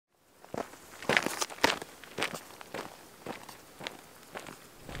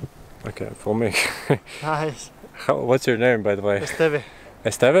Okay, filming. Nice. What's your name, by the way? Esteve.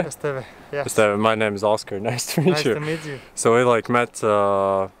 Esteve? Esteve, yes. Esteve, my name is Oscar. Nice to meet you. Nice to meet you. So we like met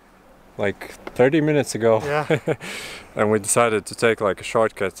like 30 minutes ago. Yeah. And we decided to take like a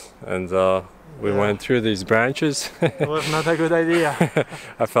shortcut, and we went through these branches. It was not a good idea.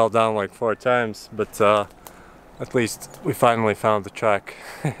 I fell down like 4 times, but at least we finally found the track.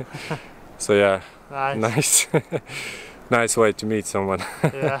 So yeah, Nice. Nice way to meet someone.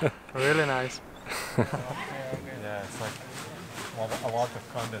 Yeah, really nice. Yeah, it's like a lot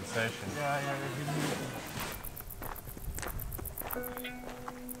of condensation. Yeah.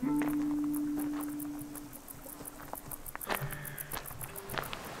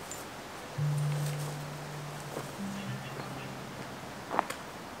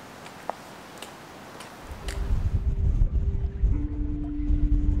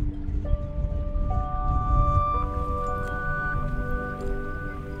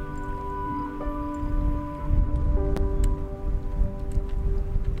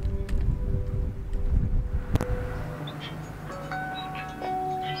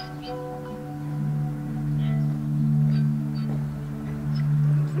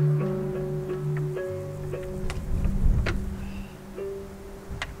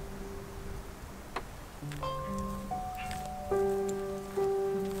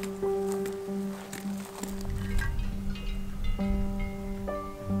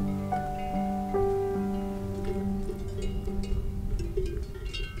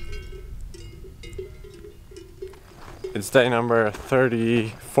 It's day number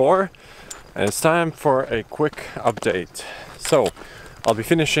 34 and it's time for a quick update. So I'll be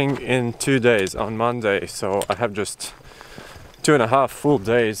finishing in 2 days on Monday, so I have just 2.5 full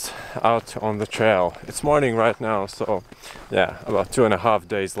days out on the trail. It's morning right now, so yeah, about 2.5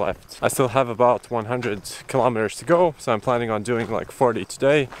 days left. I still have about 100 kilometers to go, so I'm planning on doing like 40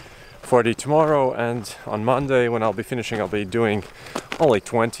 today, 40 tomorrow, and on Monday when I'll be finishing I'll be doing only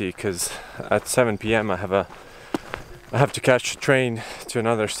 20, because at 7 p.m. I have to catch a train to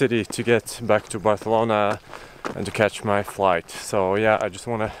another city to get back to Barcelona and to catch my flight. So yeah, I just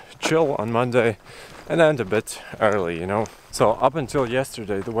want to chill on Monday and end a bit early, you know. So up until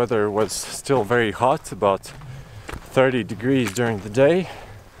yesterday the weather was still very hot, about 30 degrees during the day,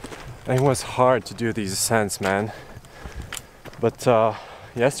 and it was hard to do these ascents, man. But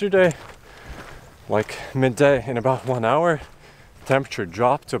yesterday, like midday, in about 1 hour, the temperature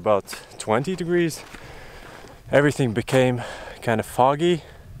dropped to about 20 degrees. Everything became kind of foggy,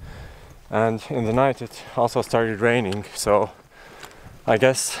 and in the night it also started raining, so I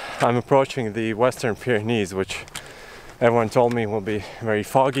guess I'm approaching the Western Pyrenees, which everyone told me will be very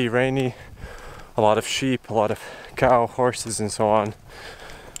foggy, rainy, a lot of sheep, a lot of cow, horses and so on.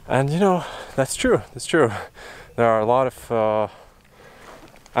 And you know, that's true. There are a lot of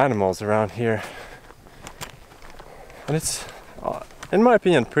animals around here, and it's, in my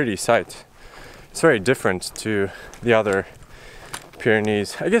opinion, pretty sight. It's very different to the other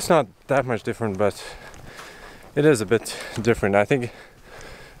Pyrenees. I guess not that much different, but it is a bit different. I think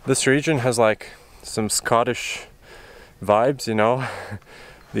this region has like some Scottish vibes, you know,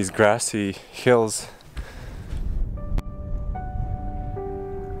 these grassy hills.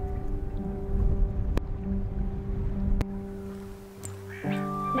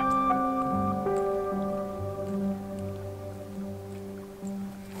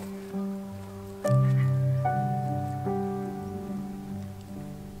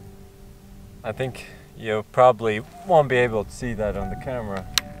 I think you probably won't be able to see that on the camera,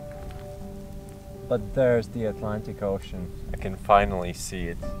 but there's the Atlantic Ocean. I can finally see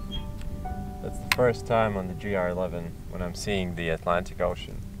it. That's the first time on the GR11 when I'm seeing the Atlantic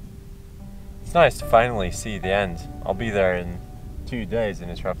Ocean. It's nice to finally see the end. I'll be there in 2 days and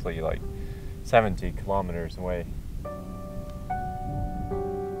it's roughly like 70 kilometers away.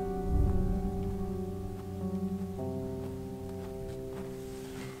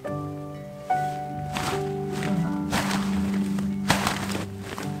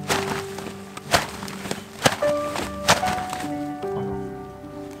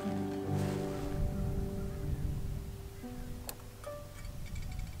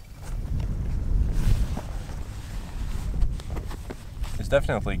 It's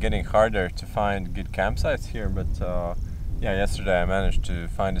definitely getting harder to find good campsites here, but yeah, yesterday I managed to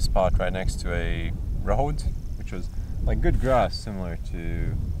find a spot right next to a road, which was like good grass, similar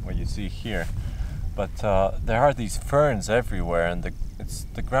to what you see here. But there are these ferns everywhere, and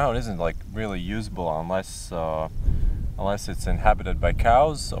the ground isn't like really usable unless it's inhabited by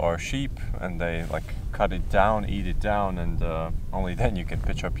cows or sheep, and they like cut it down, eat it down, and only then you can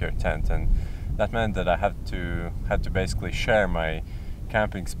pitch up your tent. And that meant that I had to basically share my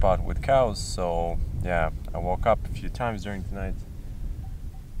camping spot with cows, so yeah, I woke up a few times during the night,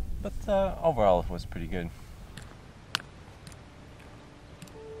 but overall it was pretty good.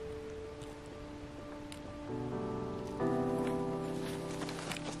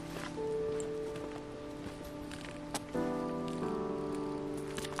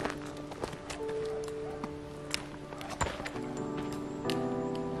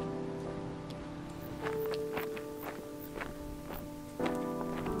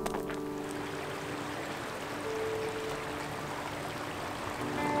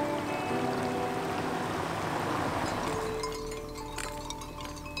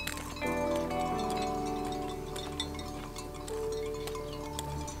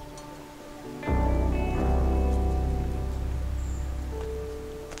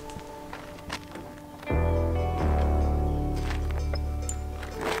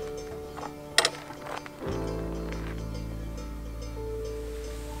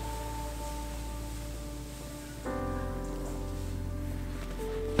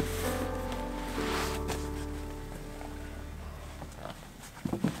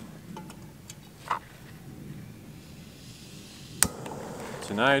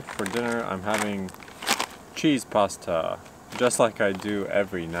 Tonight for dinner I'm having cheese pasta, just like I do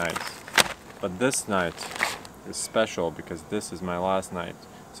every night. But this night is special because this is my last night.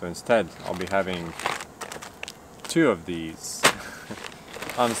 So instead I'll be having 2 of these.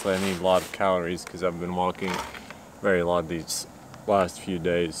 Honestly, I need a lot of calories because I've been walking very lot these last few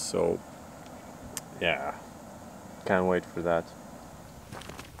days, so yeah, can't wait for that.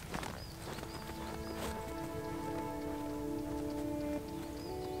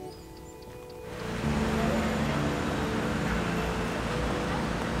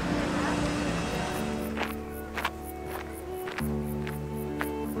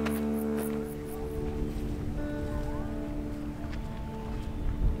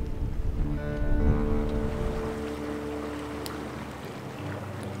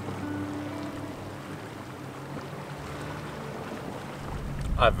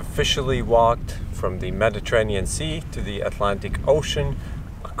 I've officially walked from the Mediterranean Sea to the Atlantic Ocean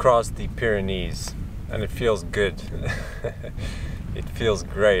across the Pyrenees, and it feels good. It feels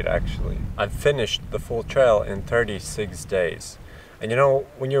great, actually. I've finished the full trail in 36 days. And you know,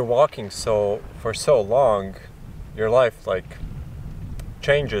 when you're walking for so long, your life like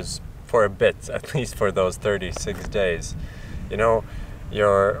changes for a bit, at least for those 36 days. You know,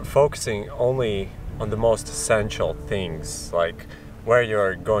 you're focusing only on the most essential things, like where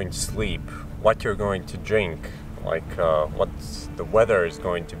you're going to sleep, what you're going to drink, like what the weather is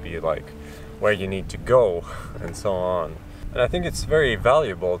going to be like, where you need to go, and so on. And I think it's very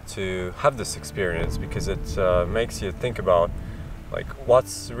valuable to have this experience because it makes you think about like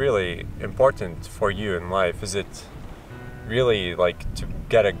what's really important for you in life. Is it really like to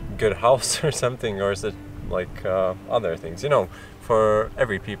get a good house or something, or is it like other things? You know, for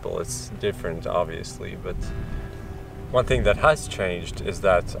every people it's different, obviously, but one thing that has changed is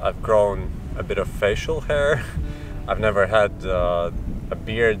that I've grown a bit of facial hair. I've never had a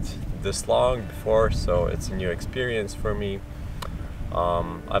beard this long before, so it's a new experience for me.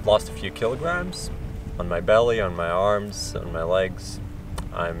 I've lost a few kilograms on my belly, on my arms, on my legs.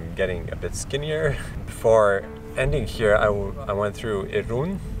 I'm getting a bit skinnier. Before ending here, I went through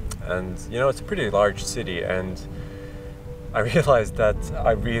Irun, and you know, it's a pretty large city, and I realized that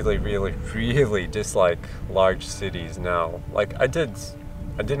I really dislike large cities now. Like I did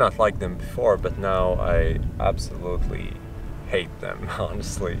not like them before, but now I absolutely hate them,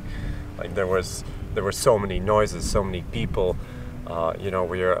 honestly. Like there were so many noises, so many people. You know,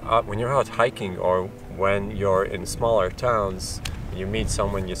 when you're out hiking, or when you're in smaller towns, you meet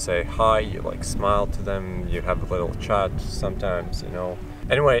someone, you say hi, you like smile to them, you have a little chat sometimes, you know.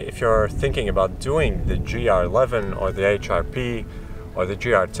 Anyway, if you're thinking about doing the GR11 or the HRP or the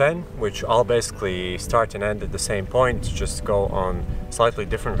GR10, which all basically start and end at the same point, just go on slightly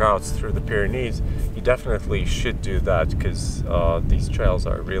different routes through the Pyrenees, you definitely should do that because these trails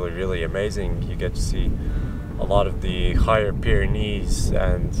are really amazing. You get to see a lot of the higher Pyrenees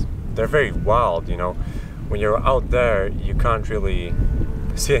and they're very wild, you know. When you're out there, you can't really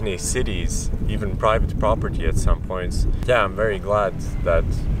see any cities, even private property at some points. Yeah, I'm very glad that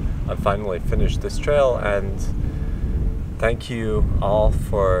I finally finished this trail, and thank you all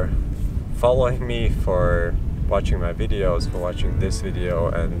for following me, for watching my videos, for watching this video,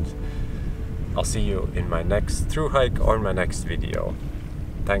 and I'll see you in my next thru hike or my next video.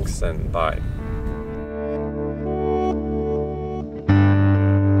 Thanks and bye.